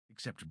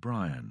except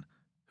Brian,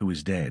 who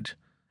is dead,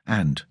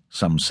 and,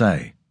 some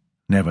say,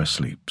 never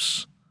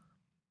sleeps.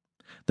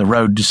 The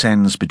road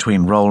descends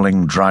between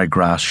rolling dry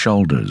grass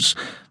shoulders,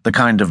 the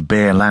kind of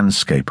bare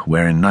landscape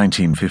where in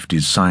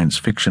 1950s science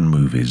fiction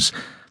movies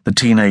the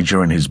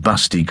teenager and his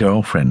busty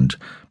girlfriend,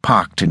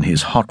 parked in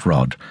his hot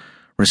rod,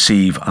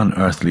 receive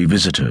unearthly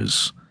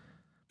visitors.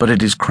 But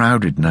it is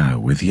crowded now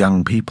with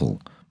young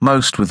people,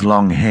 most with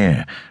long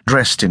hair,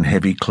 dressed in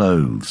heavy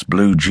clothes,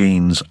 blue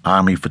jeans,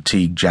 army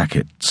fatigue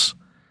jackets,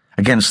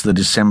 against the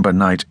December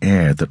night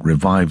air that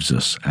revives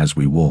us as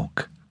we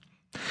walk.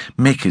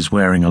 Mick is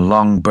wearing a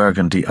long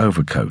burgundy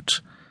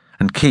overcoat,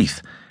 and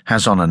Keith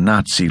has on a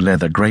Nazi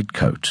leather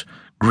greatcoat,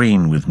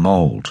 green with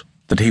mould,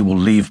 that he will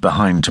leave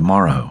behind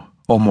tomorrow,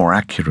 or more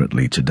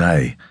accurately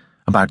today,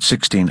 about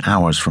 16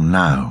 hours from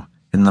now,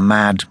 in the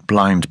mad,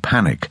 blind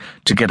panic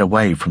to get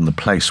away from the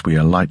place we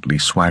are lightly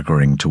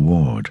swaggering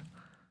toward.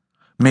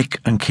 Mick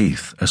and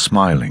Keith are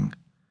smiling.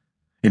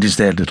 It is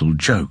their little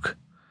joke,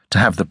 to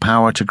have the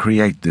power to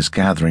create this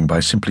gathering by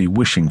simply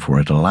wishing for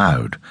it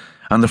aloud,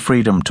 and the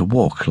freedom to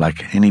walk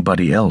like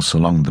anybody else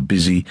along the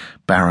busy,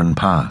 barren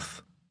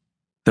path.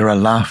 There are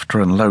laughter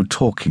and low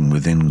talking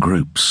within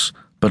groups,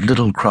 but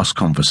little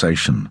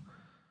cross-conversation,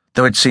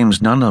 though it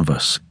seems none of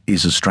us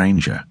is a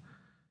stranger.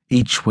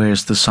 Each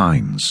wears the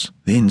signs,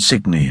 the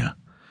insignia,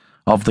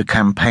 of the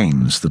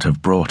campaigns that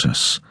have brought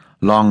us,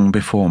 long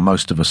before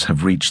most of us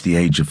have reached the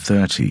age of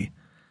 30,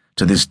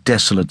 to this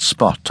desolate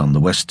spot on the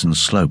western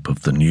slope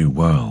of the New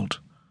World.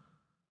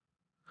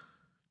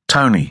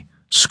 "Tony,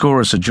 score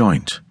us a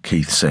joint,"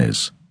 Keith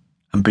says,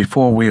 and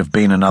before we have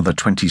been another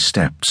 20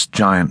 steps,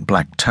 giant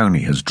black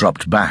Tony has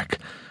dropped back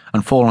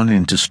and fallen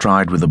into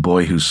stride with a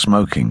boy who's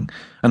smoking,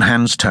 and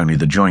hands Tony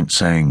the joint,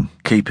 saying,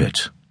 "Keep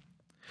it."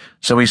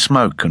 So we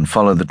smoke and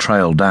follow the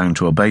trail down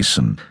to a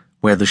basin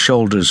where the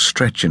shoulders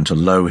stretch into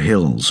low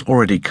hills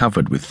already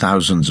covered with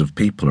thousands of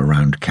people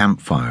around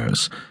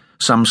campfires,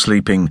 some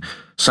sleeping,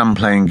 some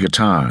playing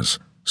guitars,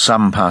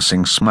 some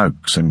passing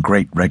smokes and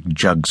great red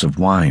jugs of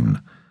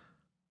wine.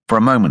 For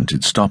a moment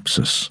it stops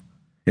us.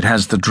 It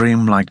has the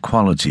dreamlike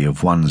quality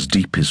of one's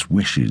deepest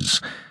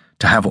wishes,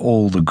 to have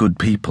all the good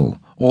people,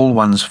 all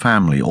one's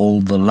family,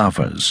 all the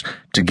lovers,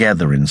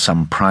 together in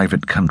some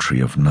private country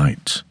of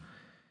night.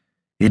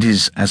 It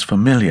is as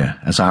familiar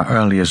as our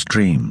earliest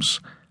dreams,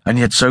 and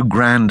yet so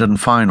grand and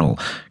final,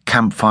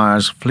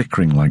 campfires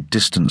flickering like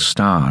distant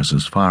stars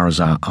as far as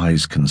our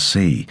eyes can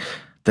see,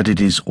 that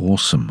it is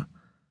awesome.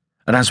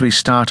 And as we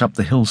start up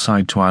the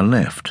hillside to our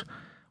left,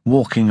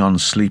 walking on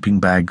sleeping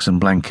bags and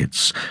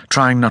blankets,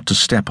 trying not to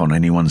step on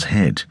anyone's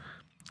head,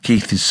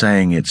 Keith is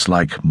saying it's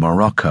like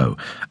Morocco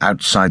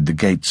outside the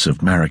gates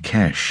of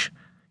Marrakesh.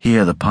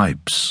 Hear the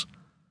pipes.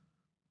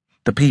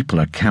 The people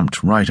are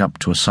camped right up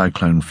to a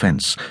cyclone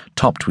fence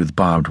topped with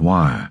barbed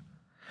wire,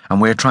 and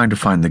we're trying to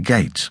find the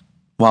gate,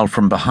 while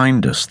from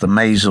behind us the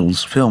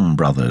Maisels film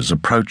brothers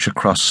approach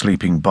across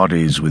sleeping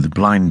bodies with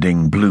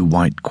blinding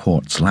blue-white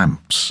quartz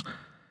lamps.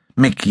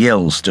 Mick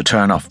yells to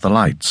turn off the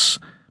lights,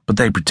 but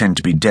they pretend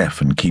to be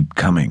deaf and keep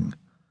coming.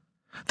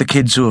 The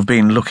kids who have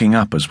been looking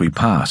up as we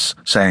pass,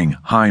 saying,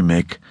 "Hi,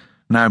 Mick,"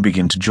 now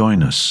begin to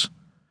join us.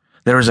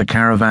 There is a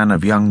caravan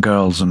of young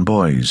girls and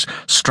boys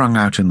strung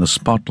out in the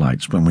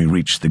spotlights when we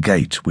reach the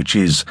gate, which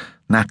is,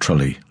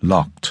 naturally,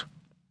 locked.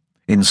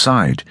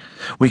 Inside,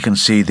 we can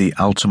see the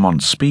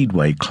Altamont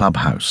Speedway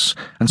clubhouse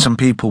and some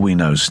people we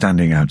know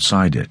standing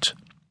outside it.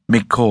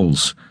 Mick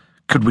calls,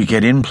 "Could we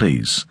get in,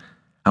 please?"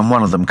 And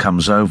one of them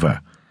comes over,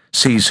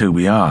 sees who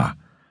we are,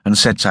 and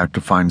sets out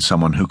to find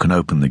someone who can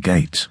open the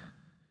gate.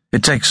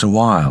 It takes a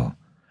while,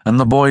 and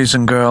the boys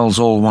and girls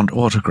all want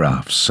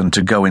autographs and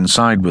to go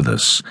inside with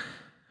us.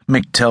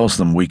 Mick tells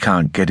them we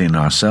can't get in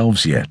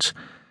ourselves yet,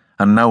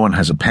 and no one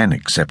has a pen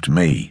except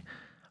me.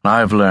 I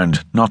have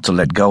learned not to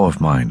let go of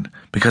mine,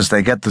 because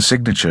they get the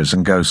signatures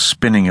and go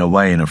spinning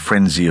away in a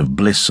frenzy of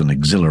bliss and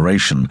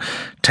exhilaration,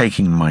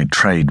 taking my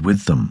trade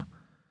with them.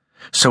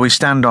 So we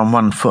stand on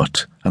one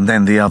foot and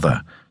then the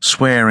other,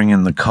 swearing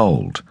in the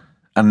cold,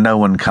 and no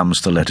one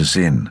comes to let us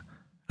in,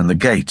 and the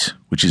gate,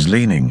 which is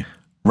leaning,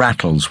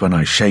 rattles when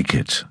I shake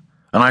it,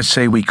 and I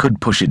say we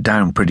could push it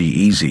down pretty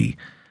easy,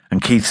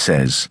 and Keith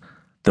says,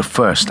 "The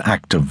first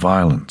act of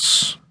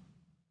violence."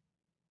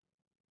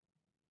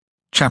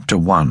 Chapter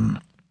 1.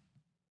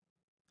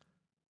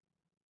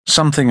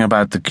 Something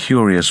about the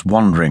curious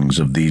wanderings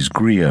of these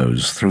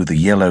griots through the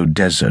yellow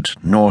desert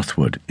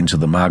northward into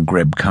the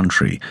Maghreb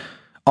country,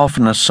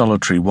 often a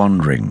solitary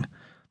wandering,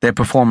 their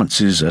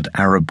performances at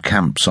Arab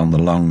camps on the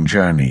long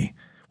journey,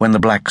 when the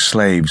black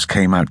slaves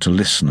came out to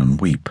listen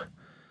and weep,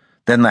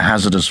 then the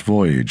hazardous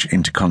voyage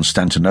into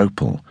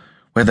Constantinople,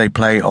 where they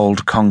play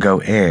old Congo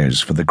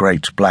airs for the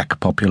great black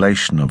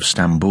population of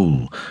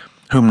Stamboul,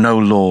 whom no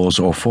laws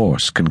or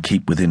force can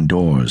keep within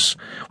doors,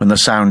 when the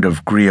sound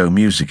of griot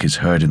music is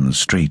heard in the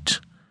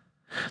street.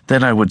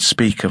 Then I would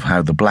speak of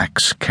how the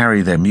blacks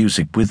carry their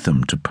music with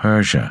them to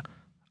Persia,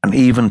 and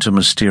even to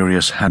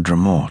mysterious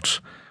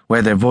Hadramaut,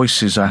 where their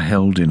voices are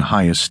held in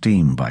high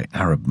esteem by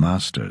Arab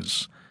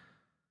masters.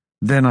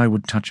 Then I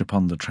would touch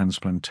upon the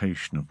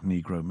transplantation of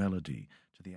Negro melody